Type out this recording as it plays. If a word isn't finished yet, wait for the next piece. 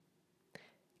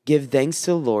Give thanks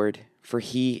to the Lord, for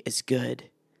he is good.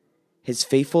 His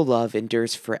faithful love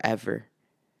endures forever.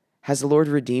 Has the Lord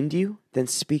redeemed you? Then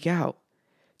speak out.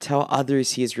 Tell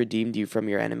others he has redeemed you from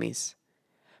your enemies.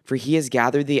 For he has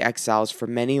gathered the exiles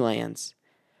from many lands,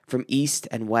 from east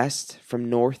and west, from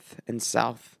north and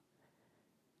south.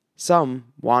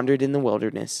 Some wandered in the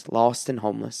wilderness, lost and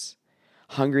homeless,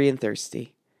 hungry and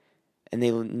thirsty, and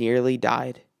they nearly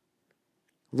died.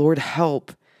 Lord,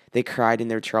 help, they cried in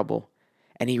their trouble,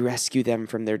 and he rescued them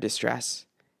from their distress.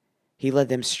 He led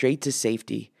them straight to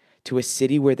safety, to a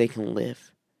city where they can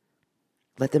live.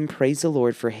 Let them praise the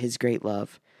Lord for his great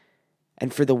love,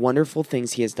 and for the wonderful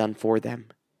things he has done for them.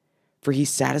 For he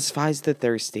satisfies the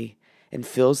thirsty and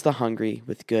fills the hungry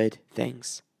with good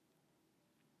things.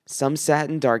 Some sat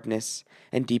in darkness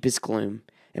and deepest gloom,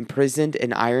 imprisoned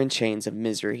in iron chains of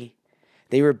misery.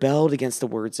 They rebelled against the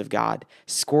words of God,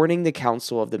 scorning the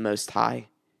counsel of the Most High.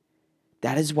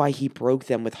 That is why he broke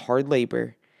them with hard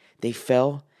labor. They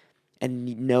fell,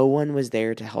 and no one was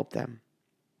there to help them.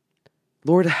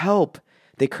 Lord, help,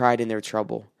 they cried in their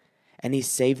trouble, and he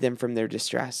saved them from their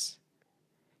distress.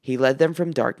 He led them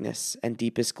from darkness and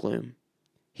deepest gloom.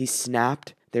 He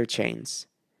snapped their chains.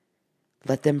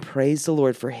 Let them praise the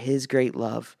Lord for his great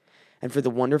love and for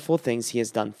the wonderful things he has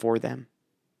done for them.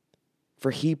 For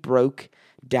he broke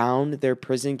down their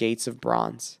prison gates of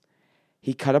bronze.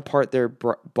 He cut apart their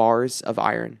bars of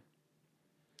iron.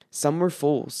 Some were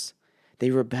fools.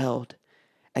 They rebelled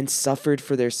and suffered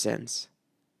for their sins.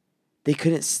 They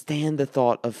couldn't stand the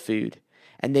thought of food,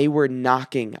 and they were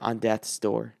knocking on death's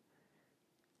door.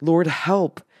 Lord,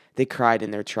 help, they cried in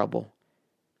their trouble,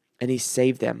 and he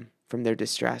saved them from their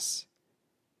distress.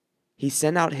 He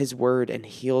sent out his word and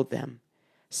healed them,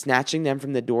 snatching them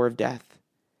from the door of death.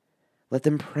 Let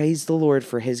them praise the Lord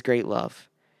for his great love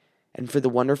and for the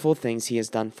wonderful things he has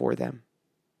done for them.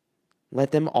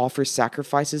 Let them offer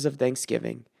sacrifices of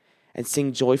thanksgiving and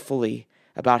sing joyfully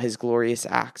about his glorious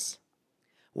acts.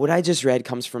 What I just read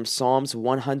comes from Psalms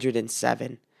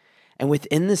 107. And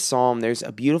within this psalm, there's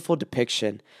a beautiful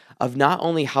depiction of not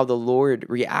only how the Lord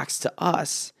reacts to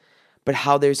us, but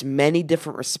how there's many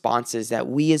different responses that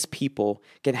we as people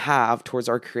can have towards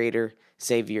our Creator,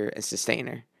 Savior, and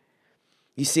Sustainer.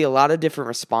 You see a lot of different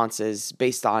responses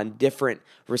based on different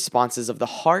responses of the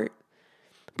heart,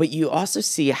 but you also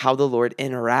see how the Lord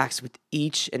interacts with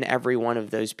each and every one of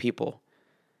those people.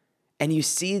 And you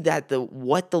see that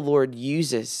what the Lord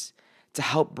uses to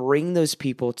help bring those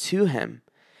people to him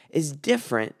is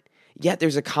different, yet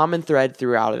there's a common thread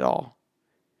throughout it all.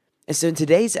 And so in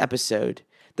today's episode,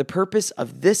 the purpose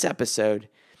of this episode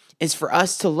is for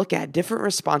us to look at different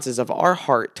responses of our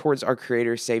heart towards our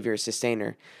Creator, Savior,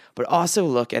 Sustainer, but also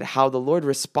look at how the Lord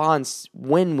responds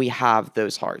when we have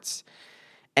those hearts.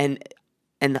 And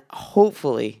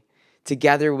hopefully,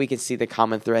 together we can see the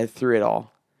common thread through it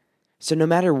all. So no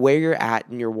matter where you're at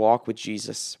in your walk with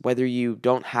Jesus, whether you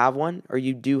don't have one or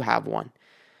you do have one,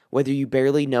 whether you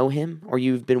barely know him or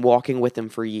you've been walking with him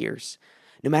for years,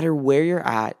 no matter where you're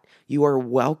at, you are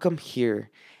welcome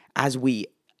here as we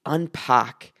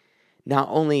unpack not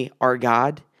only our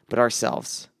God, but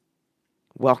ourselves.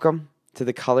 Welcome to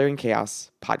the Color and Chaos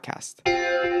podcast.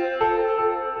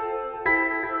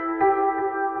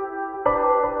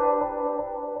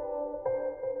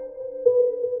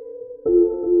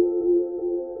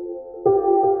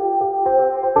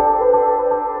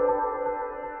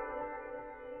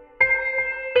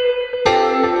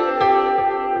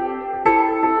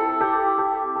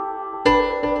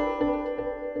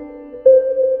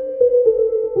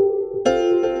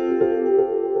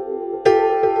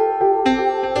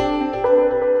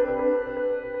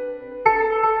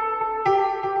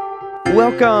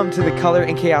 Welcome to the Color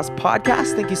and Chaos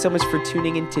podcast. Thank you so much for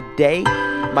tuning in today.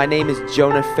 My name is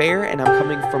Jonah Fair, and I'm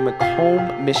coming from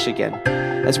Macomb, Michigan.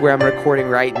 That's where I'm recording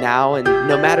right now. And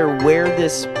no matter where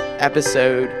this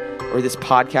episode or this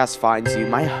podcast finds you,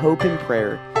 my hope and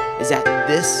prayer is that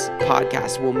this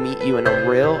podcast will meet you in a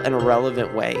real and a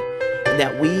relevant way, and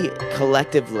that we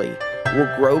collectively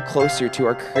will grow closer to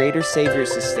our Creator, Savior,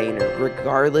 Sustainer,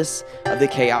 regardless of the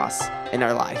chaos in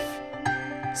our life.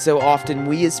 So often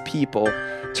we as people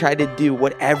try to do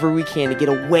whatever we can to get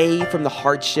away from the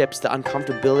hardships, the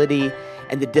uncomfortability,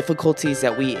 and the difficulties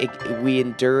that we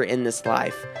endure in this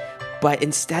life. But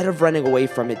instead of running away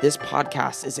from it, this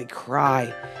podcast is a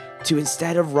cry to,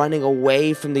 instead of running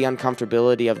away from the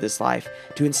uncomfortability of this life,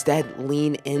 to instead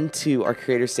lean into our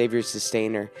Creator, Savior,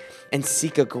 Sustainer, and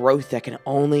seek a growth that can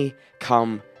only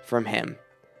come from him.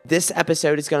 This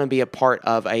episode is going to be a part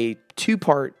of a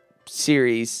two-part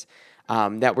series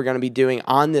that we're going to be doing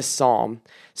on this psalm.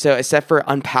 So except for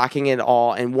unpacking it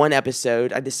all in one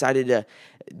episode, I decided to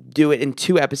do it in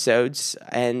 2 episodes.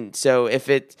 And so if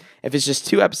it's just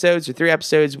 2 episodes or 3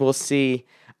 episodes, we'll see.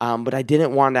 But I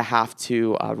didn't want to have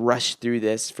to rush through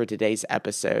this for today's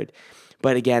episode.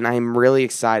 But again, I'm really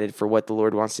excited for what the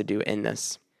Lord wants to do in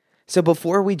this. So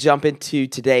before we jump into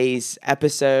today's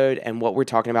episode and what we're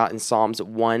talking about in Psalms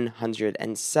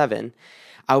 107,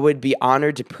 I would be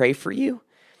honored to pray for you.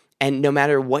 And no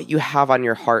matter what you have on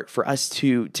your heart, for us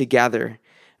to together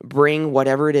bring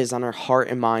whatever it is on our heart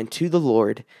and mind to the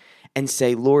Lord and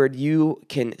say, Lord, you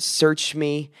can search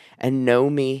me and know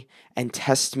me and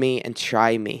test me and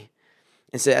try me.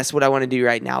 And so that's what I want to do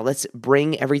right now. Let's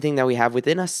bring everything that we have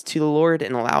within us to the Lord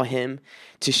and allow him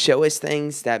to show us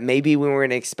things that maybe we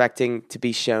weren't expecting to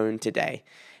be shown today.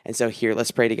 And so here,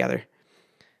 let's pray together.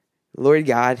 Lord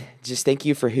God, just thank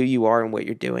you for who you are and what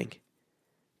you're doing.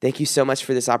 Thank you so much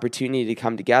for this opportunity to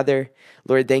come together.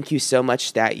 Lord, thank you so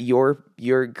much that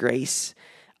your grace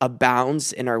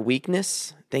abounds in our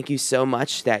weakness. Thank you so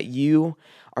much that you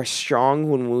are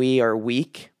strong when we are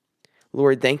weak.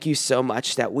 Lord, thank you so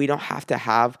much that we don't have to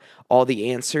have all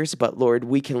the answers, but Lord,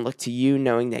 we can look to you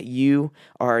knowing that you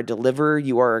are a deliverer,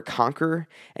 you are a conqueror,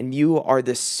 and you are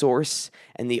the source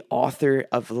and the author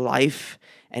of life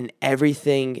and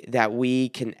everything that we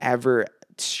can ever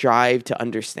strive to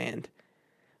understand.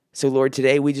 So Lord,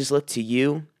 today we just look to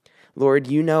you. Lord,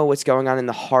 you know what's going on in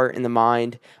the heart and the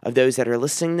mind of those that are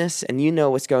listening to this, and you know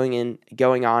what's going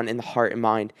on in the heart and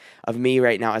mind of me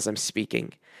right now as I'm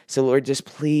speaking. So Lord, just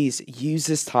please use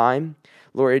this time.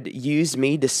 Lord, use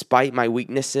me despite my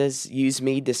weaknesses. Use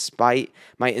me despite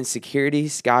my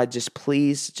insecurities. God, just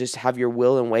please just have your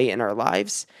will and way in our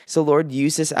lives. So Lord,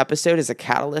 use this episode as a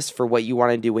catalyst for what you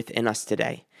want to do within us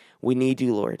today. We need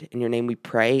you, Lord. In your name we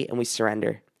pray and we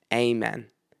surrender. Amen.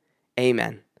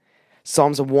 Amen.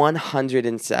 Psalms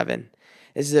 107.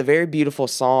 This is a very beautiful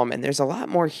psalm, and there's a lot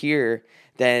more here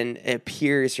than it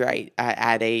appears right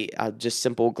at a just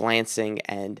simple glancing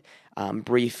and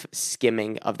brief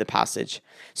skimming of the passage.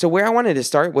 So where I wanted to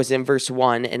start was in verse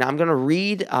 1, and I'm going to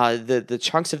read the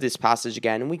chunks of this passage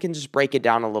again, and we can just break it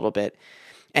down a little bit.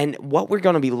 And what we're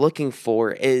going to be looking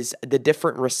for is the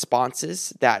different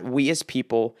responses that we as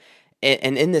people,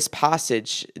 and in this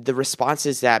passage, the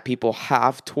responses that people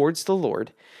have towards the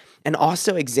Lord, and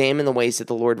also examine the ways that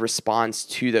the Lord responds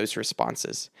to those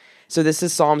responses. So this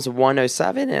is Psalms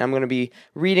 107, and I'm going to be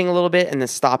reading a little bit and then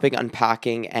stopping,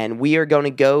 unpacking, and we are going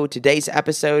to go today's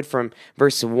episode from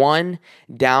verse 1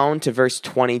 down to verse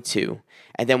 22,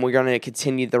 and then we're going to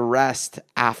continue the rest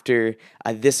after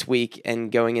this week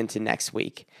and going into next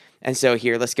week. And so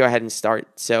here, let's go ahead and start.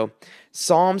 So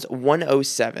Psalms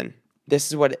 107, this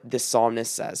is what the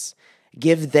psalmist says.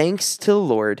 Give thanks to the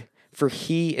Lord, for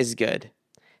he is good.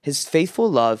 His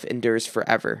faithful love endures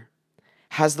forever.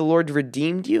 Has the Lord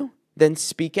redeemed you? Then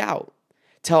speak out.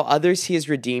 Tell others he has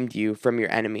redeemed you from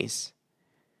your enemies.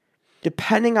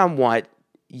 Depending on what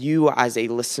you as a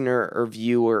listener or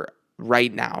viewer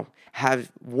right now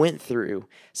have went through,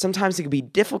 sometimes it can be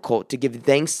difficult to give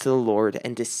thanks to the Lord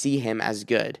and to see him as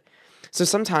good. So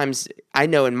sometimes I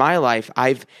know in my life,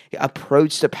 I've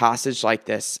approached a passage like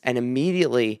this, and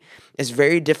immediately it's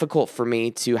very difficult for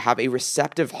me to have a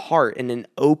receptive heart and an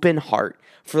open heart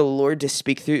for the Lord to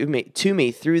speak to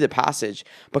me through the passage,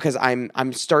 because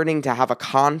I'm starting to have a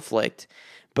conflict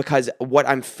because what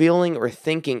I'm feeling or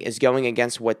thinking is going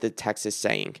against what the text is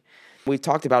saying. We've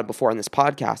talked about it before on this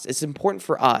podcast. It's important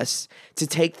for us to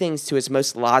take things to its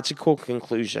most logical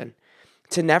conclusion,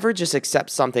 to never just accept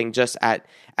something just at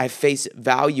face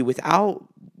value without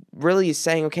really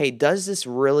saying, okay, does this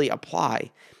really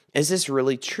apply? Is this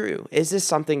really true? Is this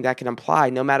something that can apply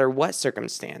no matter what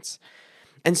circumstance?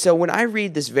 And so when I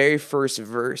read this very first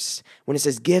verse, when it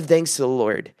says, give thanks to the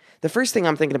Lord, the first thing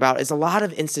I'm thinking about is a lot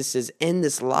of instances in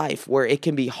this life where it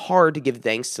can be hard to give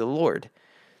thanks to the Lord.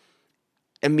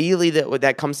 Immediately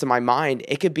that comes to my mind,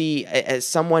 it could be as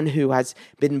someone who has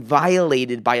been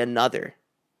violated by another.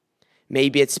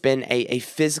 Maybe it's been a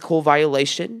physical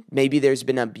violation. Maybe there's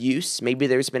been abuse. Maybe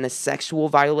there's been a sexual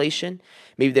violation.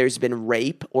 Maybe there's been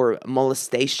rape or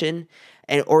molestation.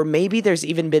 Or maybe there's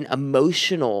even been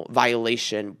emotional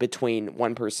violation between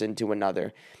one person to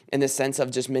another, in the sense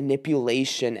of just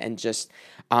manipulation and just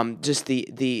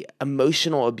the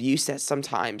emotional abuse that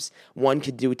sometimes one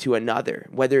could do to another,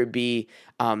 whether it be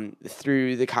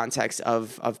through the context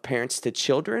of parents to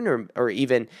children, or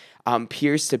even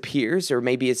peers to peers, or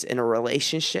maybe it's in a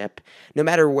relationship. No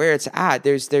matter where it's at,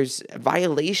 there's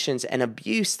violations and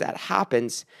abuse that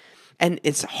happens. And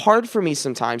it's hard for me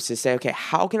sometimes to say, okay,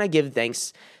 how can I give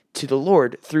thanks to the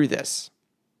Lord through this?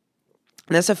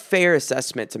 And that's a fair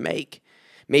assessment to make.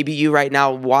 Maybe you right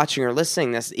now watching or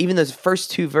listening this, even those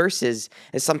first 2 verses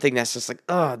is something that's just like,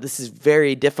 oh, this is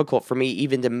very difficult for me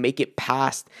even to make it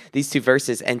past these 2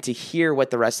 verses and to hear what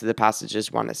the rest of the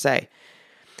passages want to say.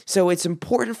 So it's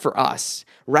important for us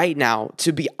right now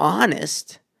to be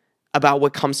honest about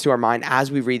what comes to our mind as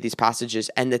we read these passages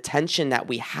and the tension that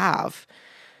we have.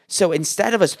 So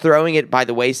instead of us throwing it by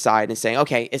the wayside and saying,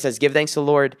 okay, it says, give thanks to the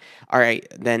Lord. All right,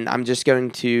 then I'm just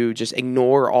going to just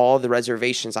ignore all the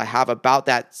reservations I have about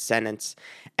that sentence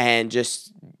and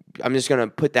I'm just going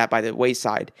to put that by the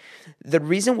wayside. The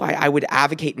reason why I would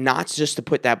advocate not just to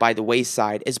put that by the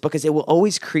wayside is because it will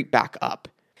always creep back up.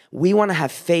 We want to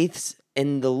have faith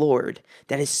in the Lord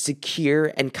that is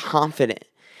secure and confident.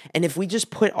 And if we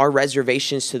just put our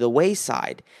reservations to the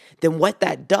wayside, then what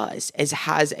that does is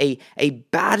has a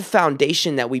bad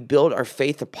foundation that we build our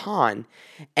faith upon.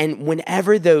 And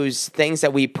whenever those things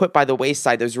that we put by the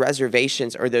wayside, those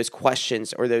reservations or those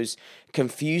questions or those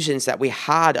confusions that we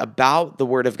had about the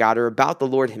Word of God or about the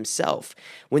Lord Himself,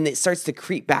 when it starts to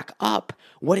creep back up,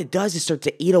 what it does is start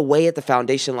to eat away at the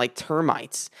foundation like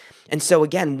termites. And so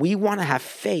again, we want to have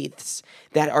faiths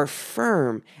that are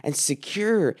firm and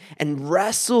secure and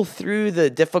wrestle through the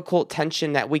difficult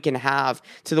tension that we can have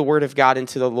to the Word of God and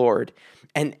to the Lord.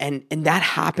 And that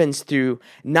happens through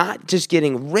not just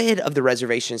getting rid of the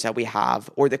reservations that we have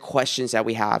or the questions that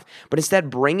we have, but instead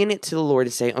bringing it to the Lord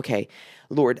and saying, okay,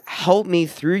 Lord, help me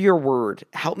through your word.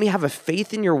 Help me have a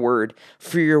faith in your word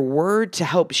for your word to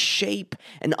help shape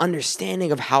an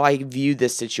understanding of how I view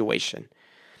this situation.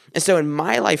 And so in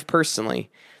my life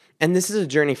personally, and this is a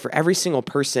journey for every single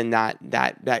person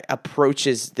that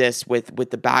approaches this with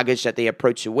the baggage that they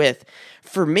approach it with,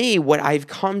 for me, what I've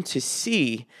come to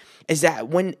see is that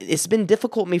when it's been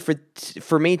difficult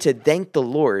for me to thank the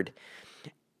Lord,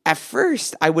 at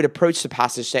first I would approach the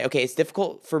passage say, okay, it's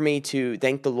difficult for me to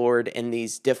thank the Lord in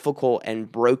these difficult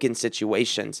and broken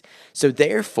situations. So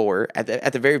therefore,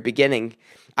 at the very beginning,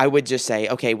 I would just say,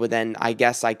 okay, well then I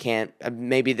guess I can't,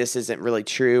 maybe this isn't really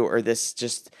true, or this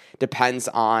just depends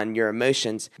on your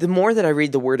emotions. The more that I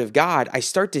read the Word of God, I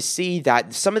start to see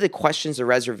that some of the questions or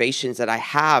reservations that I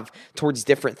have towards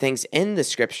different things in the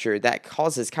Scripture that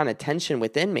causes kind of tension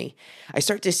within me, I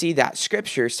start to see that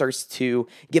Scripture starts to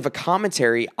give a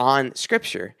commentary on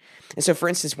Scripture. And so, for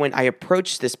instance, when I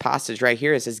approach this passage right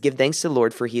here, it says, give thanks to the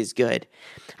Lord for He is good.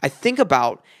 I think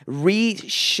about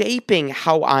reshaping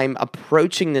how I'm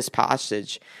approaching this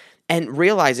passage and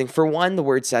realizing, for one, the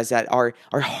word says that our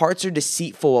hearts are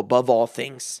deceitful above all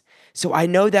things. So I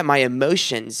know that my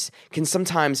emotions can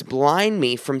sometimes blind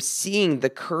me from seeing the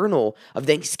kernel of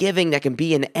thanksgiving that can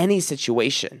be in any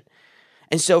situation.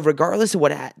 And so regardless of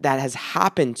what that has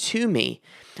happened to me,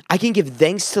 I can give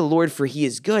thanks to the Lord for He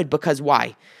is good, because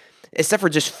why? Except for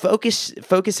just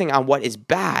focusing on what is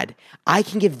bad, I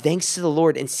can give thanks to the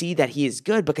Lord and see that He is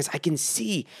good, because I can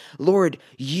see, Lord,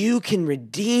 you can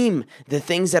redeem the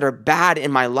things that are bad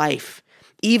in my life,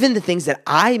 even the things that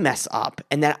I mess up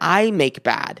and that I make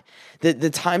bad.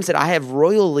 The times that I have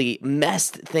royally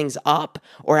messed things up,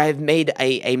 or I've made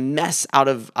a mess out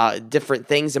of different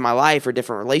things in my life or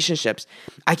different relationships,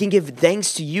 I can give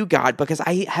thanks to you, God, because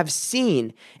I have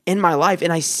seen in my life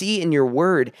and I see in your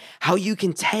word how you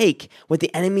can take what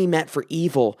the enemy meant for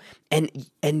evil and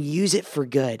use it for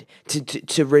good,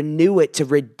 to renew it, to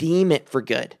redeem it for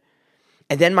good.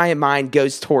 And then my mind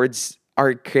goes towards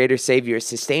our Creator, Savior,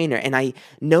 Sustainer, and I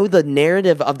know the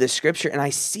narrative of the Scripture, and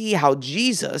I see how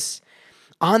Jesus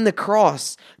on the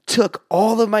cross took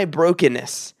all of my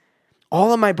brokenness,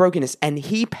 and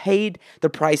He paid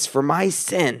the price for my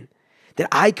sin that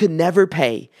I could never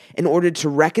pay in order to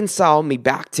reconcile me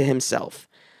back to Himself.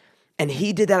 And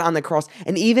He did that on the cross.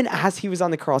 And even as He was on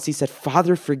the cross, He said,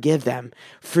 Father, forgive them,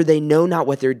 for they know not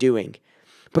what they're doing.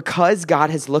 Because God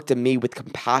has looked at me with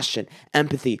compassion,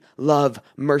 empathy, love,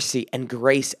 mercy, and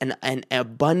grace, and an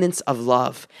abundance of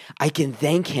love, I can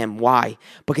thank Him. Why?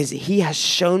 Because He has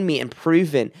shown me and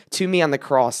proven to me on the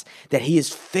cross that He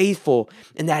is faithful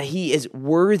and that He is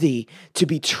worthy to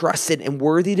be trusted and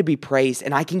worthy to be praised.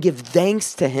 And I can give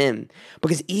thanks to Him,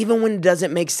 because even when it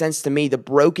doesn't make sense to me, the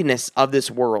brokenness of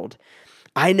this world,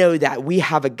 I know that we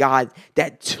have a God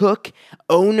that took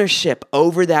ownership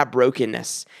over that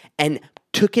brokenness and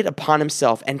took it upon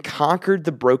Himself and conquered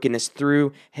the brokenness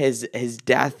through his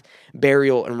death,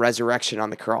 burial, and resurrection on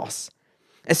the cross.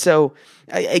 And so,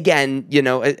 again,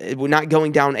 we're not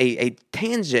going down a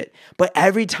tangent, but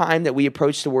every time that we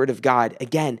approach the Word of God,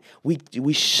 again,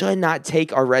 we should not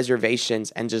take our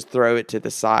reservations and just throw it to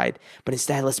the side, but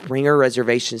instead let's bring our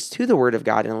reservations to the Word of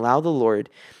God and allow the Lord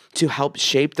to help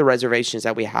shape the reservations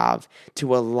that we have,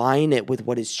 to align it with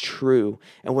what is true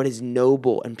and what is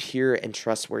noble and pure and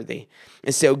trustworthy.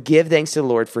 And so give thanks to the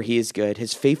Lord, for he is good.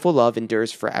 His faithful love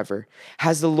endures forever.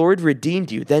 Has the Lord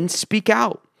redeemed you? Then speak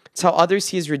out. Tell others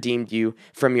he has redeemed you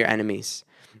from your enemies.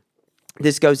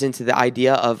 This goes into the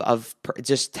idea of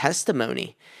just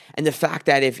testimony and the fact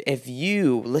that if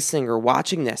you listening or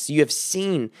watching this, you have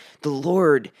seen the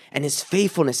Lord and his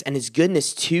faithfulness and his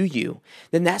goodness to you,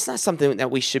 then that's not something that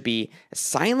we should be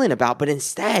silent about, but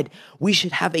instead we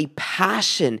should have a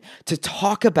passion to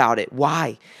talk about it.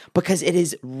 Why? Because it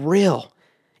is real.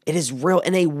 It is real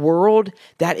in a world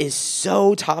that is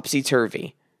so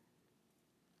topsy-turvy.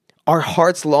 Our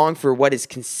hearts long for what is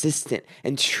consistent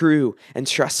and true and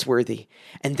trustworthy.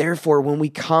 And therefore, when we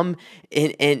come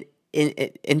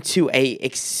into a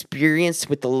experience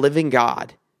with the living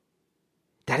God,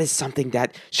 that is something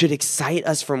that should excite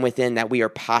us from within, that we are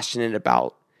passionate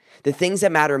about. The things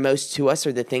that matter most to us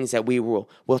are the things that we will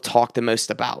talk the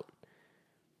most about.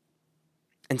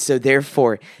 And so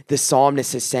therefore, the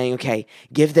psalmist is saying, okay,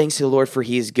 give thanks to the Lord, for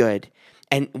he is good.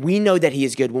 And we know that he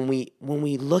is good when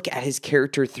we look at his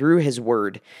character through his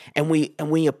word, and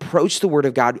we approach the word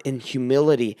of God in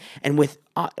humility and with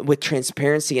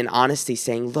transparency and honesty,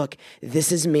 saying, look,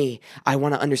 this is me. I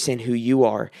want to understand who you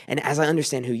are. And as I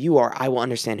understand who you are, I will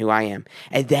understand who I am.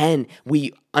 And then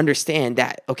we understand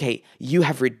that, okay, you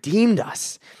have redeemed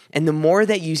us. And the more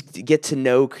that you get to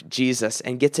know Jesus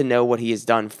and get to know what he has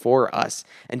done for us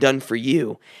and done for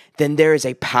you, then there is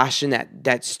a passion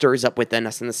that stirs up within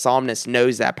us. And the psalmist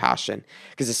knows that passion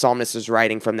because the psalmist is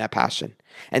writing from that passion.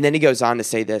 And then he goes on to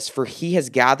say this, for he has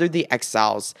gathered the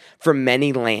exiles from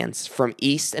many lands, from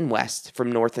east and west, from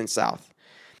north and south.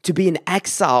 To be an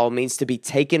exile means to be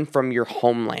taken from your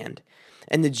homeland.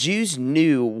 And the Jews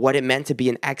knew what it meant to be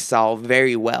an exile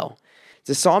very well.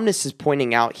 The psalmist is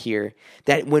pointing out here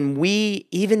that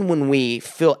even when we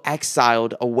feel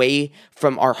exiled away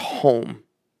from our home,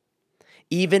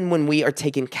 even when we are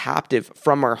taken captive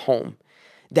from our home,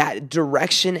 that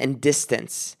direction and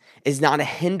distance is not a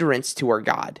hindrance to our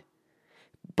God,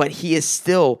 but he is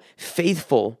still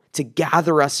faithful to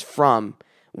gather us from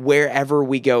wherever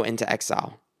we go into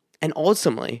exile. And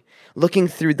ultimately, looking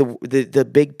through the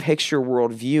big picture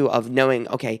worldview of knowing,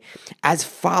 okay, as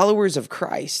followers of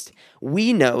Christ,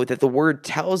 we know that the word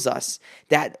tells us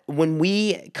that when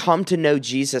we come to know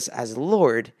Jesus as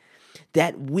Lord,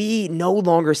 that we no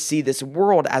longer see this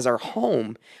world as our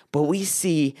home, but we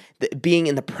see being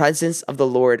in the presence of the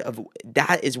Lord,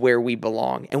 that is where we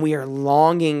belong. And we are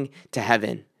longing to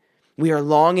heaven. We are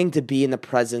longing to be in the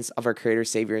presence of our Creator,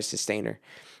 Savior, and Sustainer.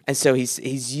 And so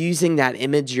he's using that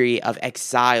imagery of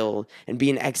exile and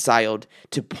being exiled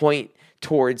to point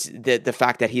towards the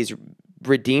fact that he's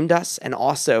redeemed us, and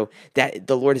also that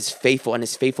the Lord is faithful and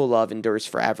his faithful love endures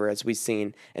forever, as we've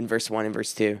seen in verse 1 and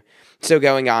verse 2. So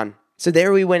going on. So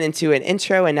there we went into an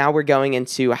intro, and now we're going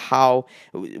into how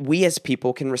we as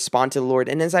people can respond to the Lord.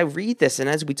 And as I read this and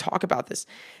as we talk about this,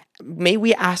 may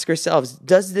we ask ourselves,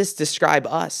 does this describe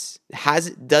us?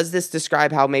 Does this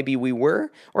describe how maybe we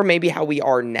were, or maybe how we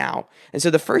are now? And so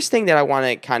the first thing that I want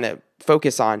to kind of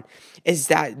focus on is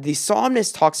that the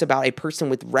psalmist talks about a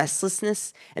person with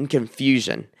restlessness and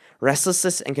confusion.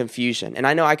 Restlessness and confusion. And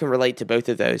I know I can relate to both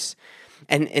of those.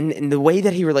 And the way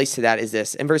that he relates to that is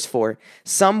this. In verse 4,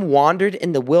 some wandered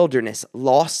in the wilderness,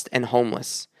 lost and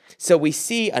homeless. So we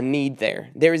see a need there.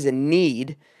 There is a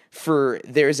need for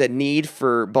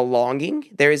belonging.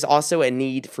 There is also a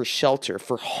need for shelter,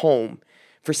 for home,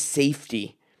 for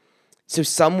safety. So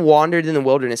some wandered in the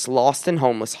wilderness, lost and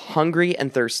homeless, hungry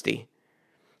and thirsty.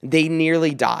 They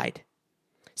nearly died.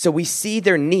 So we see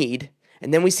their need.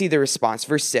 And then we see the response.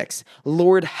 Verse 6,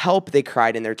 Lord, help, they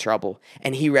cried in their trouble,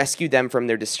 and he rescued them from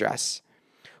their distress.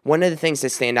 One of the things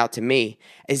that stand out to me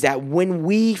is that when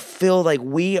we feel like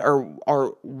we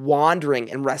are wandering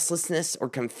in restlessness or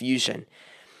confusion,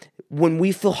 when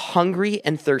we feel hungry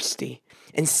and thirsty,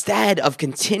 instead of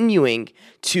continuing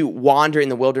to wander in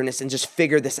the wilderness and just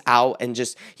figure this out and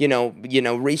just,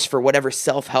 reach for whatever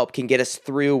self-help can get us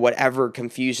through whatever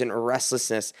confusion or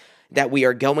restlessness that we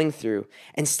are going through.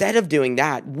 Instead of doing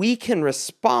that, we can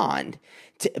respond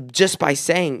to just by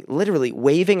saying, literally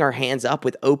waving our hands up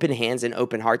with open hands and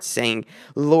open hearts, saying,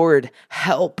 Lord,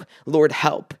 help, Lord,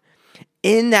 help.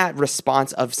 In that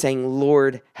response of saying,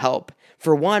 Lord, help,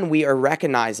 for one, we are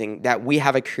recognizing that we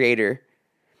have a creator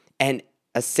and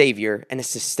a savior and a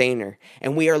sustainer,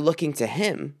 and we are looking to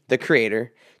him, the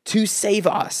creator, to save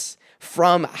us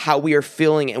from how we are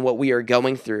feeling and what we are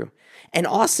going through. And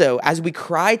also, as we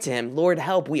cry to him, Lord,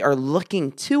 help, we are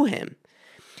looking to him.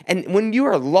 And when you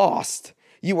are lost,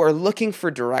 you are looking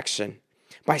for direction.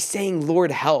 By saying,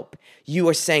 Lord, help, you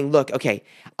are saying, look, okay,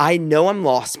 I know I'm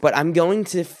lost, but I'm going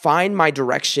to find my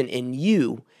direction in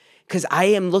you because I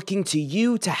am looking to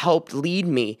you to help lead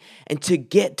me and to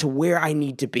get to where I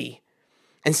need to be.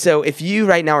 And so if you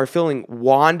right now are feeling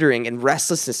wandering and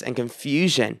restlessness and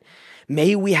confusion,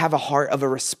 may we have a heart of a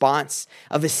response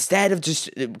of instead of just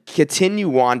continue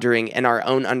wandering in our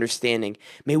own understanding,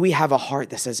 may we have a heart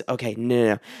that says, okay,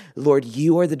 no. Lord,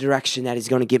 you are the direction that is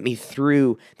going to get me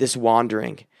through this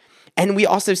wandering. And we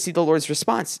also see the Lord's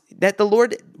response, that the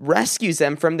Lord rescues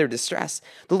them from their distress.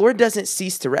 The Lord doesn't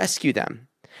cease to rescue them.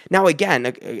 Now,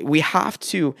 again, we have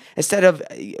to, instead of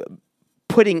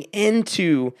putting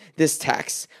into this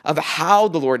text of how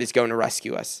the Lord is going to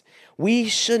rescue us, we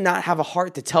should not have a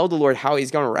heart to tell the Lord how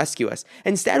he's going to rescue us.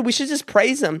 Instead, we should just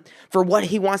praise him for what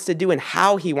he wants to do and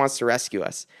how he wants to rescue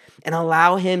us and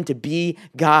allow him to be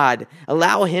God,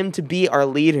 allow him to be our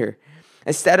leader.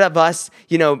 Instead of us,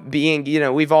 being,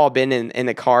 we've all been in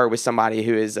a car with somebody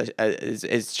who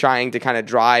is trying to kind of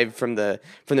drive from the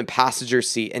passenger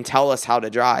seat and tell us how to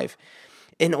drive.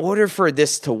 In order for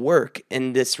this to work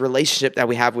in this relationship that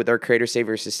we have with our Creator,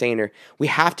 Savior, Sustainer, we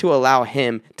have to allow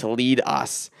him to lead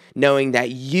us, knowing that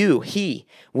he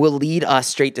will lead us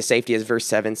straight to safety, as verse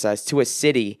 7 says, to a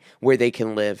city where they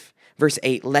can live. Verse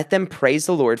 8, let them praise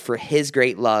the Lord for his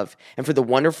great love and for the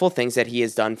wonderful things that he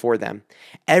has done for them.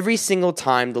 Every single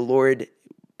time the Lord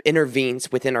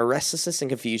intervenes within our restlessness and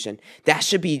confusion, that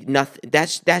should be nothing.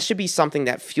 That should be something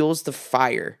that fuels the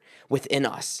fire within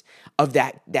us of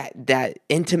that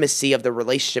intimacy of the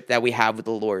relationship that we have with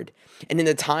the Lord. And in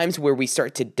the times where we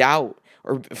start to doubt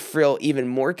or feel even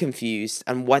more confused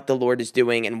on what the Lord is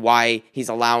doing and why he's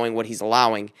allowing what he's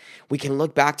allowing, we can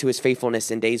look back to his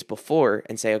faithfulness in days before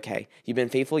and say, okay, you've been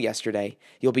faithful yesterday,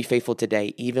 you'll be faithful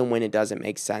today, even when it doesn't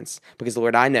make sense. Because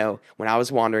Lord, I know when I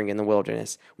was wandering in the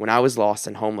wilderness, when I was lost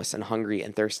and homeless and hungry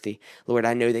and thirsty, Lord,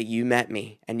 I know that you met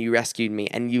me and you rescued me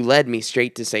and you led me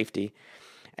straight to safety.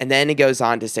 And then it goes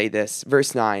on to say this,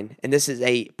 verse 9, and this is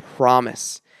a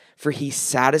promise. For he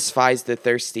satisfies the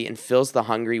thirsty and fills the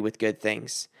hungry with good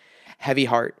things. Heavy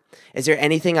heart. Is there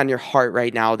anything on your heart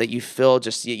right now that you feel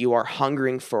just you are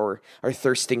hungering for or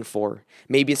thirsting for?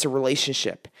 Maybe it's a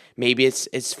relationship. Maybe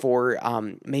it's for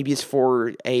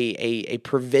a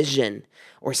provision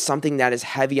or something that is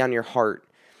heavy on your heart.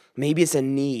 Maybe it's a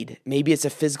need. Maybe it's a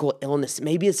physical illness.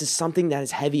 Maybe it's just something that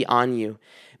is heavy on you.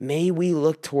 May we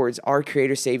look towards our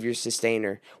Creator, Savior,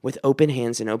 Sustainer with open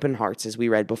hands and open hearts, as we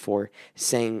read before,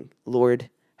 saying, Lord,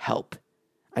 help.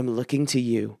 I'm looking to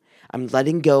you. I'm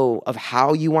letting go of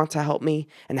how you want to help me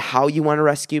and how you want to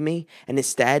rescue me. And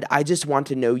instead, I just want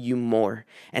to know you more.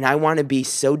 And I want to be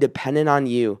so dependent on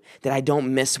you that I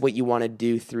don't miss what you want to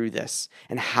do through this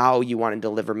and how you want to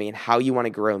deliver me and how you want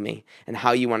to grow me and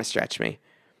how you want to stretch me.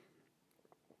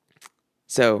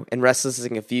 So in restlessness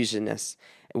and confusionness,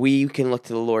 we can look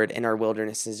to the Lord in our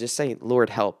wilderness and just say, Lord,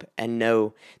 help, and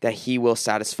know that he will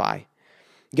satisfy.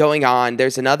 Going on,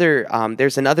 there's another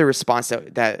response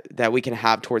that we can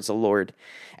have towards the Lord.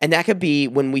 And that could be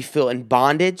when we feel in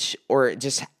bondage or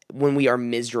just when we are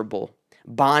miserable.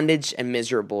 Bondage and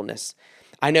miserableness.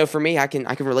 I know for me, I can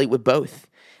relate with both.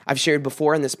 I've shared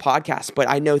before in this podcast, but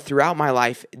I know throughout my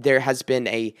life there has been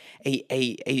a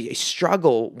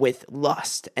struggle with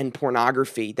lust and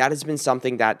pornography. That has been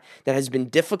something that has been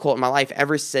difficult in my life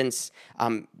ever since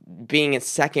being in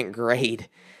second grade.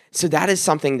 So that is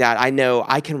something that I know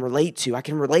I can relate to. I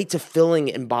can relate to feeling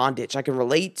in bondage. I can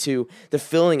relate to the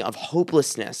feeling of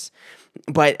hopelessness.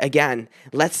 But again,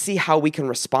 let's see how we can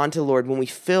respond to the Lord when we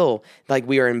feel like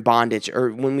we are in bondage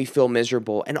or when we feel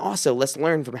miserable. And also, let's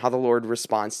learn from how the Lord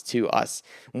responds to us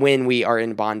when we are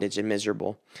in bondage and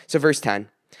miserable. So verse 10,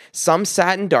 some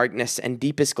sat in darkness and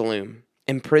deepest gloom,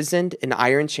 imprisoned in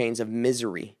iron chains of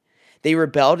misery. They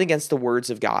rebelled against the words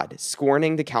of God,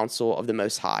 scorning the counsel of the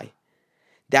Most High.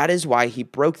 That is why he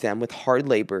broke them with hard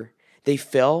labor. They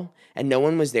fell, and no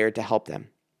one was there to help them.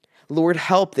 Lord,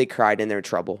 help, they cried in their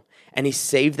trouble, and he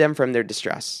saved them from their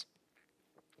distress.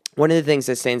 One of the things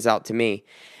that stands out to me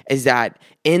is that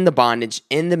in the bondage,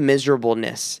 in the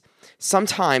miserableness,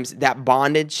 sometimes that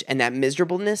bondage and that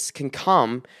miserableness can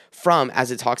come from,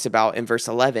 as it talks about in verse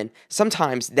 11,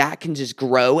 sometimes that can just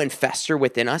grow and fester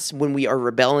within us when we are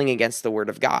rebelling against the word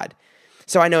of God.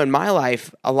 So I know in my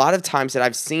life, a lot of times that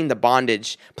I've seen the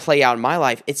bondage play out in my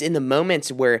life, it's in the moments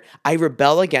where I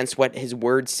rebel against what his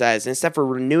word says. And instead of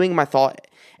renewing my thought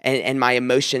and my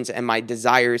emotions and my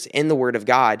desires in the word of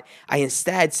God, I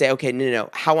instead say, okay, no,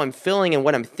 how I'm feeling and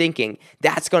what I'm thinking,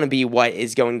 that's going to be what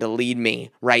is going to lead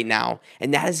me right now.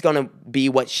 And that is going to be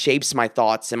what shapes my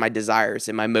thoughts and my desires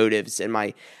and my motives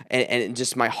and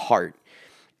just my heart.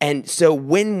 And so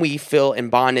when we feel in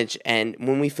bondage and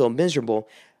when we feel miserable,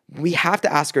 we have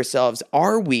to ask ourselves,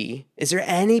 is there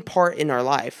any part in our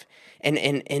life and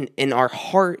in our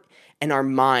heart and our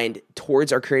mind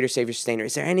towards our Creator, Savior, Sustainer,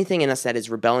 is there anything in us that is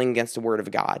rebelling against the Word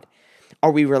of God?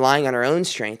 Are we relying on our own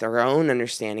strength, our own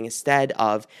understanding, instead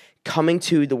of coming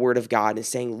to the Word of God and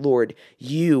saying, Lord,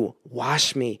 you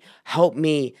wash me, help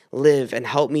me live, and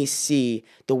help me see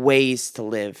the ways to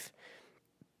live?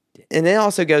 And it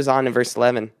also goes on in verse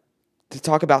 11 to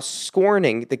talk about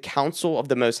scorning the counsel of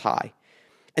the Most High.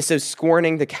 And so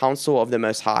scorning the counsel of the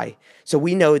Most High. So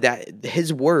we know that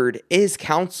His Word is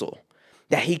counsel,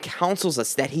 that He counsels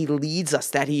us, that He leads us,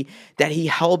 that He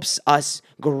helps us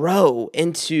grow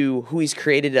into who He's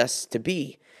created us to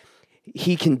be.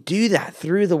 He can do that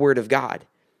through the Word of God.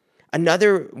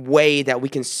 Another way that we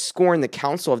can scorn the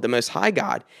counsel of the Most High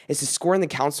God is to scorn the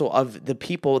counsel of the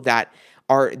people that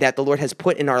the Lord has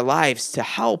put in our lives to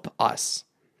help us.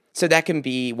 So that can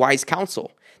be wise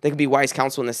counsel. That can be wise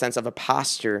counsel in the sense of a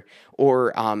pastor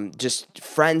or just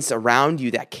friends around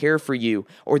you that care for you,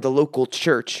 or the local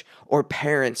church, or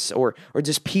parents, or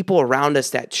just people around us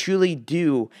that truly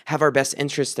do have our best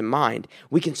interest in mind.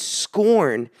 We can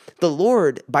scorn the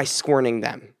Lord by scorning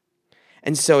them.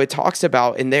 And so it talks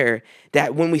about in there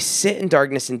that when we sit in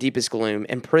darkness and deepest gloom,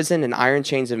 imprisoned in iron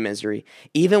chains of misery,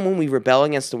 even when we rebel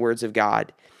against the words of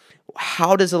God,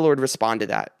 how does the Lord respond to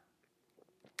that?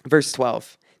 Verse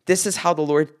 12. This is how the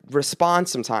Lord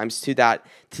responds sometimes to that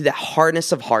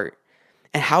hardness of heart.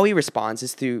 And how He responds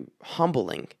is through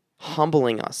humbling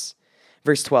us.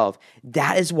 Verse 12.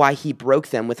 That is why He broke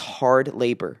them with hard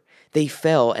labor. They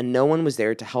fell and no one was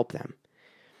there to help them.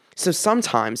 So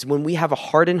sometimes when we have a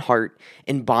hardened heart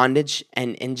in bondage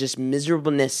and just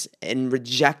miserableness and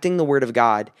rejecting the Word of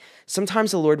God,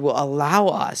 sometimes the Lord will allow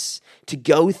us to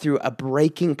go through a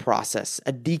breaking process,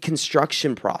 a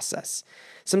deconstruction process.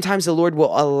 Sometimes the Lord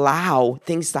will allow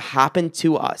things to happen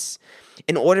to us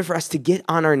in order for us to get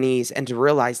on our knees and to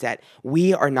realize that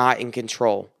we are not in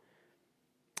control.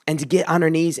 And to get on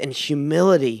our knees in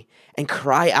humility and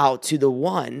cry out to the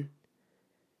one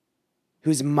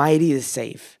who's mighty to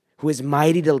save, who is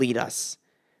mighty to lead us,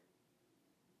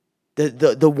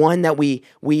 the one that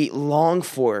we long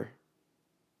for,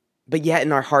 but yet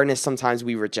in our hardness sometimes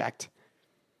we reject.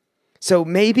 So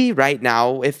maybe right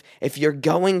now, if you're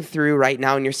going through right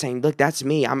now and you're saying, look, that's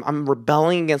me, I'm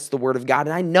rebelling against the Word of God,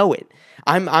 and I know it.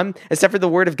 I'm except for the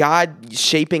Word of God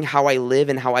shaping how I live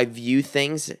and how I view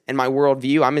things and my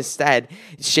worldview, I'm instead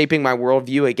shaping my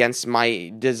worldview against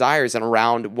my desires and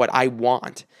around what I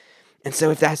want. And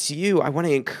so if that's you, I want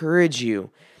to encourage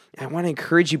you. I want to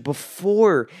encourage you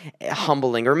before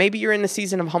humbling, or maybe you're in the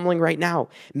season of humbling right now.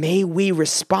 May we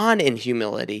respond in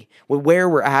humility with where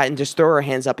we're at and just throw our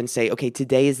hands up and say, okay,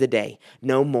 today is the day.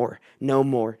 No more, no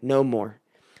more, no more.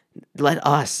 Let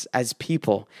us as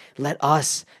people, let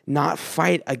us not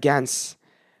fight against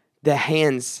the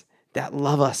hands that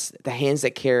love us, the hands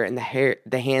that care, and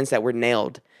the hands that were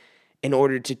nailed in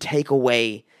order to take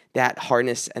away that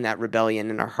hardness and that rebellion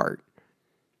in our heart.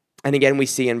 And again, we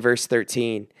see in verse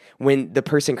 13, when the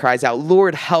person cries out,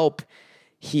 Lord, help,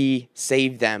 He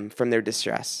saved them from their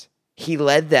distress. He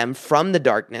led them from the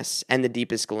darkness and the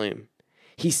deepest gloom.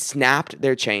 He snapped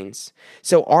their chains.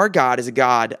 So our God is a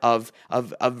God of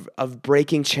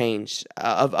breaking chains,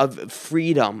 of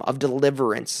freedom, of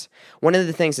deliverance. One of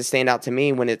the things that stand out to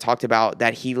me when it talked about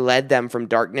that He led them from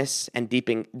darkness and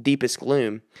deepest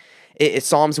gloom, it's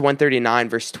Psalms 139,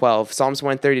 verse 12. Psalms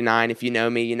 139, if you know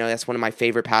me, you know that's one of my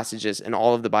favorite passages in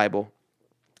all of the Bible.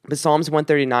 But Psalms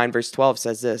 139, verse 12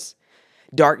 says this,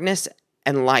 darkness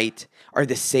and light are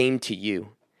the same to you.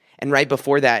 And right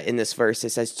before that in this verse,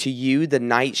 it says, to you the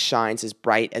night shines as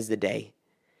bright as the day.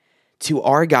 To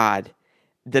our God,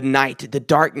 the night, the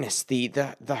darkness, the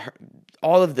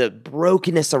all of the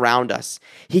brokenness around us,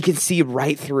 He can see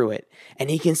right through it, and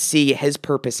He can see His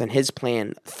purpose and His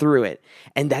plan through it.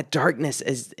 And that darkness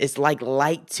is like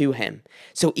light to Him.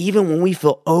 So even when we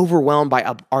feel overwhelmed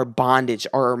by our bondage,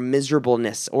 or our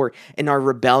miserableness, or in our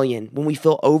rebellion, when we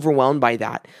feel overwhelmed by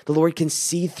that, the Lord can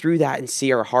see through that and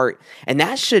see our heart. And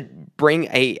that should bring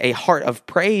a heart of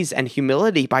praise and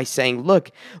humility by saying, look,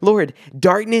 Lord,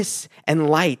 darkness and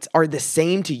light are the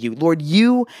same to you. Lord,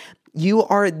 you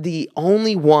are the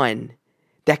only one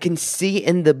that can see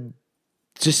in the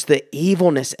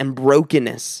evilness and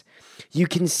brokenness. You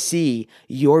can see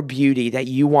your beauty that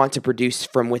you want to produce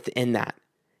from within that.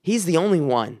 He's the only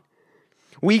one.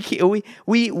 We can't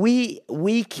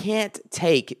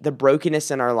take the brokenness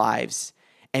in our lives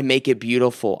and make it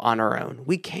beautiful on our own.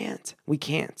 We can't.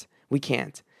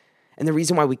 And the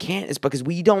reason why we can't is because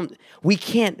we don't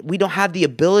have the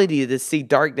ability to see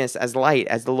darkness as light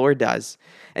as the Lord does.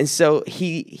 And so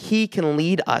he can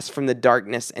lead us from the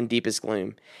darkness and deepest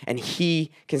gloom, and he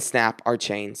can snap our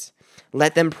chains.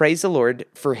 Let them praise the Lord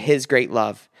for his great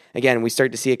love. Again, we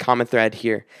start to see a common thread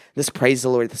here. Let's praise the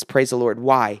Lord. Let's praise the Lord.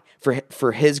 Why?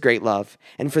 For his great love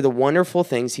and for the wonderful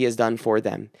things he has done for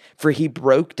them. For he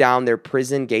broke down their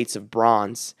prison gates of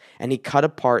bronze, and he cut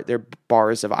apart their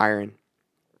bars of iron.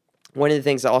 One of the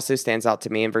things that also stands out to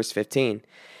me in verse 15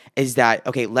 is that,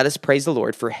 okay, let us praise the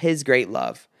Lord for his great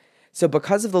love. So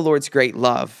because of the Lord's great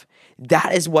love,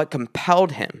 that is what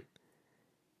compelled him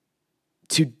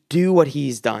to do what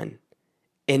he's done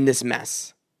in this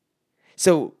mess.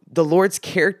 So the Lord's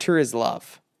character is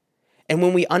love. And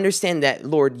when we understand that,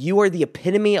 Lord, you are the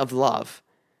epitome of love,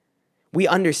 we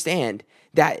understand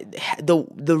that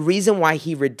the reason why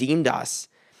he redeemed us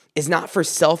is not for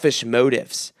selfish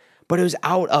motives, but it was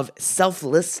out of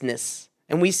selflessness.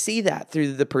 And we see that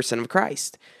through the person of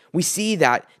Christ. We see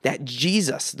that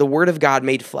Jesus, the Word of God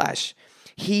made flesh,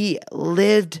 he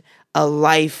lived a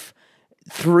life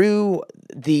through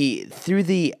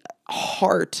the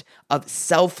heart of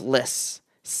selfless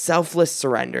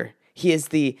surrender. He is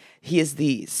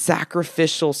the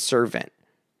sacrificial servant.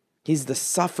 He's the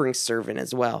suffering servant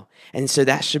as well. And so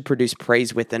that should produce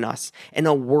praise within us. In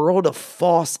a world of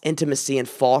false intimacy and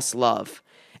false love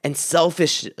and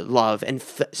selfish love and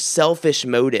selfish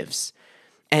motives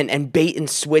and bait and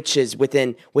switches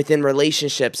within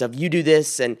relationships of you do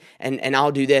this and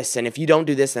I'll do this. And if you don't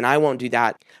do this, then I won't do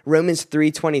that. Romans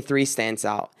 3:23 stands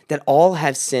out that all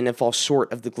have sinned and fall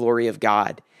short of the glory of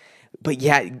God. But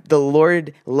yet the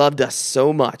Lord loved us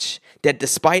so much that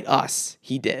despite us,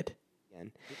 he did.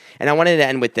 And I wanted to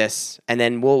end with this, and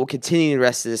then we'll continue the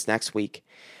rest of this next week.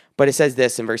 But it says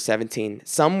this in verse 17.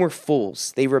 Some were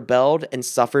fools. They rebelled and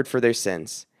suffered for their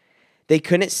sins. They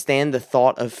couldn't stand the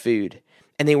thought of food,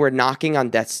 and they were knocking on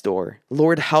death's door.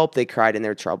 Lord, help, they cried in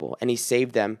their trouble, and he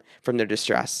saved them from their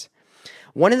distress.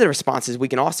 One of the responses we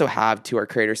can also have to our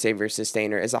Creator, Savior,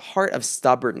 Sustainer is a heart of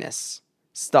stubbornness.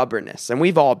 And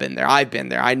we've all been there. I've been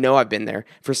there. I know I've been there.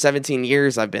 For 17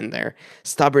 years, I've been there.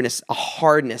 Stubbornness, a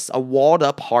hardness, a walled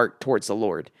up heart towards the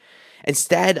Lord.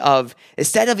 Instead of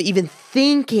even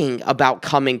thinking about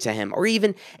coming to him or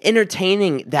even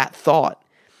entertaining that thought,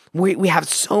 we have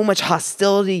so much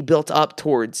hostility built up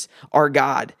towards our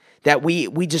God that we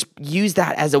just use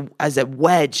that as a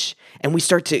wedge, and we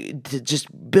start to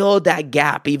just build that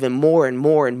gap even more and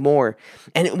more and more.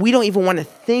 And we don't even want to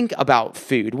think about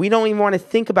food. We don't even want to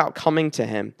think about coming to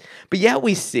him. But yet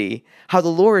we see how the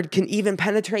Lord can even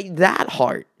penetrate that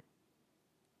heart.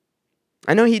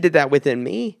 I know he did that within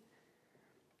me.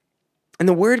 And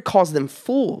the word calls them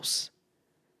fools.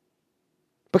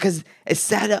 Because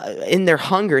in their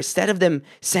hunger, instead of them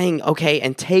saying, okay,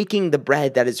 and taking the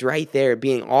bread that is right there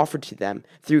being offered to them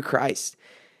through Christ,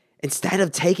 instead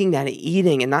of taking that and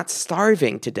eating and not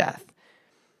starving to death,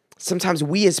 sometimes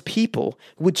we as people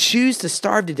would choose to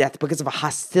starve to death because of a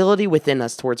hostility within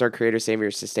us towards our Creator, Savior,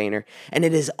 Sustainer. And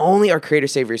it is only our Creator,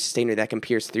 Savior, Sustainer that can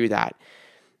pierce through that.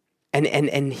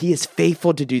 And he is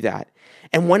faithful to do that.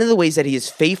 And one of the ways that he is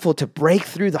faithful to break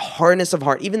through the hardness of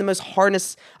heart, even the most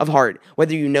hardness of heart,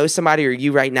 whether you know somebody or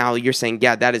you right now, you're saying,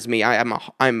 yeah, that is me. I'm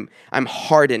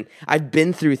hardened. I've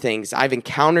been through things. I've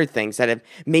encountered things that have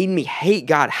made me hate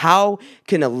God. How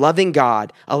can a loving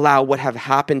God allow what have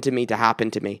happened to me to happen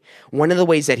to me? One of the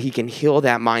ways that he can heal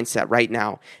that mindset right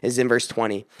now is in verse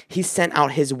 20. He sent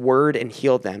out his word and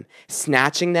healed them,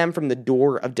 snatching them from the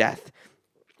door of death.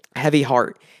 Heavy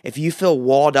heart. If you feel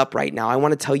walled up right now, I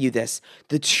want to tell you this.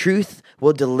 The truth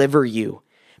will deliver you,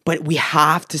 but we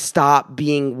have to stop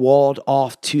being walled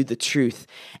off to the truth.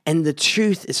 And the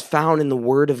truth is found in the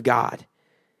Word of God.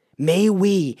 May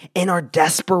we, in our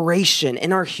desperation,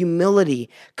 in our humility,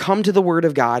 come to the Word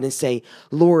of God and say,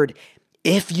 Lord,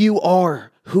 if you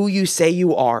are who you say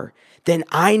you are, then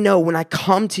I know when I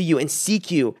come to you and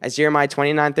seek you, as Jeremiah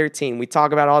 29:13, we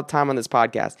talk about all the time on this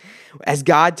podcast. As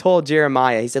God told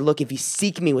Jeremiah, he said, look, if you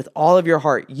seek me with all of your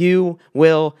heart, you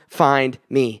will find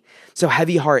me. So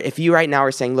heavy heart, if you right now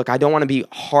are saying, look, I don't want to be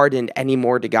hardened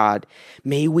anymore to God,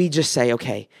 may we just say,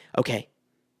 okay,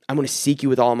 I'm going to seek you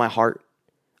with all my heart.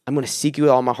 I'm going to seek you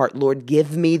with all my heart. Lord,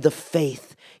 give me the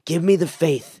faith. Give me the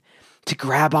faith to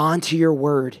grab onto your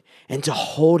word and to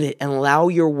hold it and allow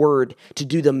your word to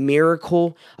do the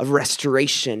miracle of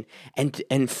restoration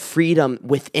and freedom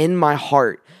within my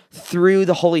heart through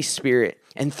the Holy Spirit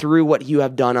and through what you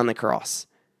have done on the cross.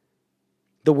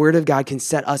 The word of God can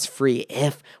set us free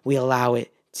if we allow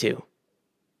it to.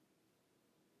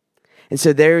 And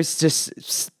so there's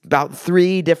just about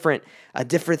three different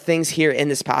things here in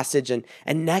this passage. And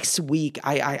next week,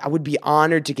 I would be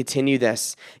honored to continue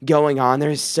this going on.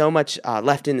 There's so much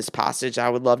left in this passage I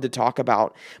would love to talk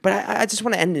about. But I just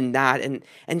want to end in that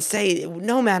and say,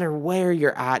 no matter where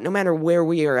you're at, no matter where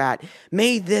we are at,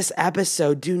 may this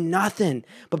episode do nothing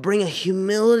but bring a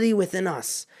humility within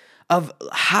us of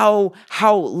how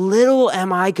little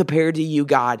am I compared to you,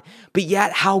 God, but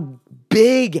yet how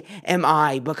big am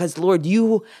I? Because, Lord,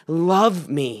 you love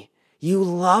me. You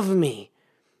love me.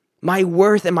 My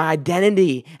worth and my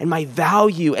identity and my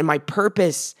value and my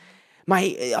purpose,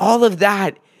 all of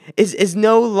that is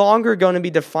no longer going to be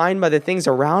defined by the things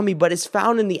around me, but is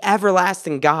found in the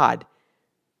everlasting God.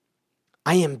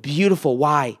 I am beautiful.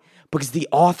 Why? Because the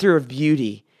author of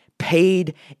beauty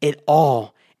paid it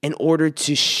all in order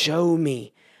to show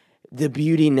me the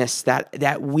beautiness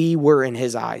that we were in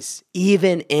his eyes,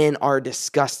 even in our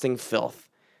disgusting filth,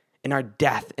 in our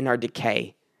death, in our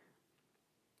decay.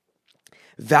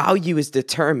 Value is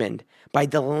determined by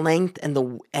the length and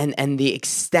the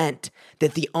extent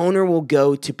that the owner will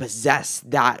go to possess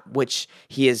that which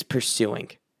he is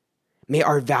pursuing. May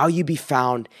our value be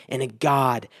found in a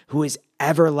God who is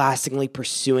everlastingly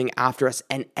pursuing after us,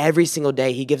 and every single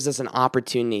day he gives us an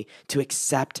opportunity to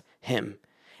accept him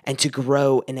and to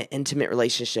grow in an intimate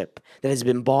relationship that has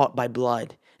been bought by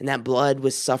blood. And that blood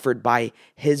was suffered by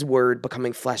his word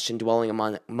becoming flesh and dwelling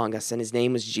among us. And his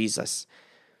name was Jesus.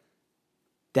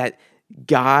 That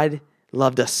God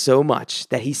loved us so much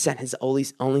that he sent his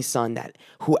only son, that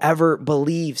whoever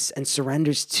believes and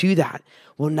surrenders to that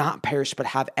will not perish but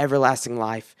have everlasting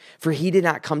life. For he did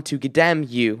not come to condemn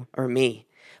you or me,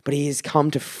 but he has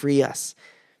come to free us.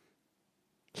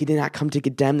 He did not come to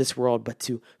condemn this world, but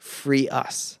to free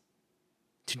us,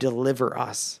 to deliver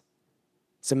us.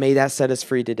 So may that set us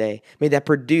free today. May that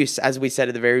produce, as we said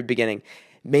at the very beginning,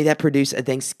 may that produce a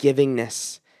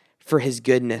thanksgivingness for his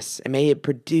goodness. And may it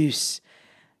produce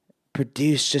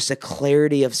just a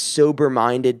clarity of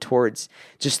sober-minded towards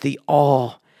just the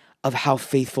awe of how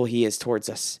faithful he is towards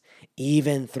us,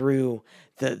 even through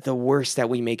the worst that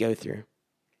we may go through.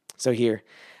 So here,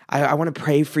 I want to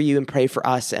pray for you and pray for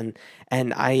us. And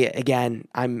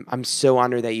I'm so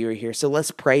honored that you are here. So let's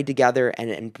pray together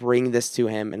and bring this to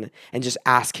him and just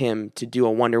ask him to do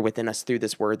a wonder within us through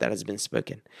this word that has been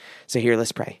spoken. So here,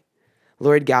 let's pray.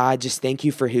 Lord God, just thank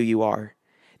you for who you are.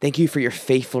 Thank you for your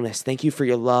faithfulness. Thank you for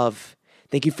your love.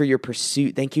 Thank you for your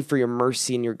pursuit. Thank you for your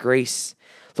mercy and your grace.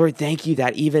 Lord, thank you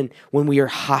that even when we are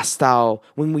hostile,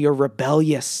 when we are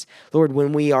rebellious, Lord,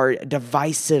 when we are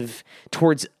divisive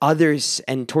towards others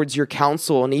and towards your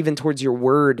counsel and even towards your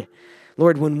word,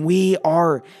 Lord, when we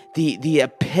are the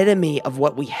epitome of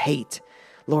what we hate,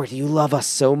 Lord, you love us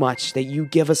so much that you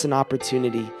give us an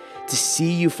opportunity to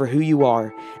see you for who you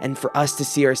are and for us to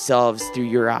see ourselves through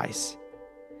your eyes.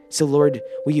 So Lord,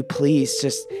 will you please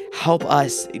just help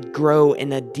us grow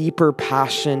in a deeper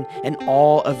passion and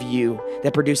awe of you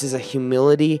that produces a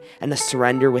humility and a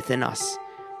surrender within us.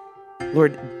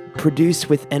 Lord, produce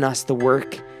within us the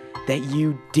work that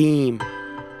you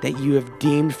have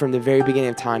deemed from the very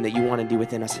beginning of time that you want to do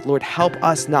within us. Lord, help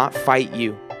us not fight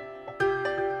you.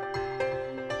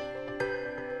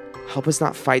 Help us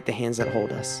not fight the hands that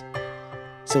hold us.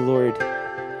 So Lord,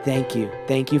 thank you.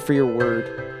 Thank you for your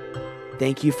word.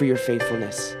 Thank you for your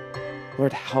faithfulness.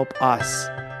 Lord, help us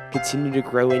continue to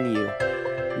grow in you,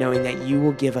 knowing that you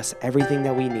will give us everything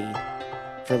that we need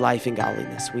for life and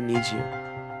godliness. We need you,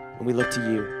 and we look to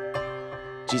you.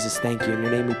 Jesus, thank you. In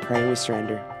your name we pray and we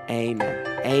surrender. Amen.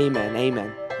 Amen.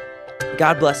 Amen.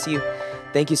 God bless you.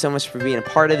 Thank you so much for being a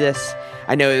part of this.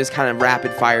 I know it was kind of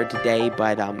rapid fire today,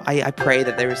 but I pray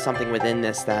that there was something within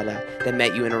this that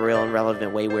met you in a real and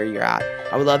relevant way where you're at.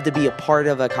 I would love to be a part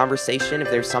of a conversation. If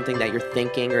there's something that you're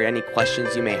thinking or any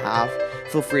questions you may have,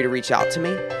 feel free to reach out to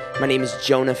me. My name is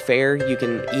Jonah Fair. You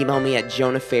can email me at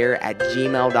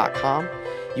jonahfair@gmail.com.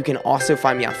 You can also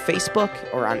find me on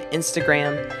Facebook or on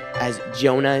Instagram as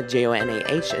Jonah, Jonah, and then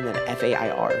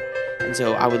Fair. And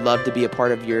so I would love to be a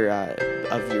part of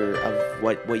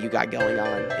what you got going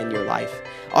on in your life.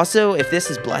 Also, if this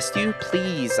has blessed you,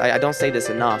 please, I don't say this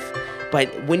enough, but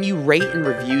when you rate and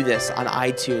review this on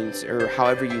iTunes or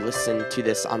however you listen to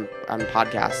this on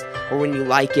podcast, or when you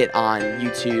like it on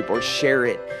YouTube or share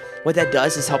it, what that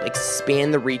does is help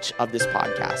expand the reach of this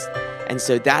podcast. And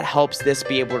so that helps this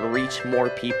be able to reach more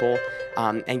people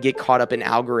and get caught up in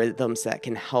algorithms that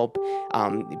can help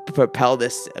propel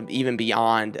this even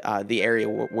beyond the area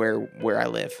where I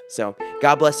live. So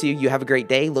God bless you. You have a great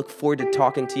day. Look forward to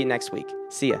talking to you next week.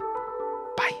 See ya.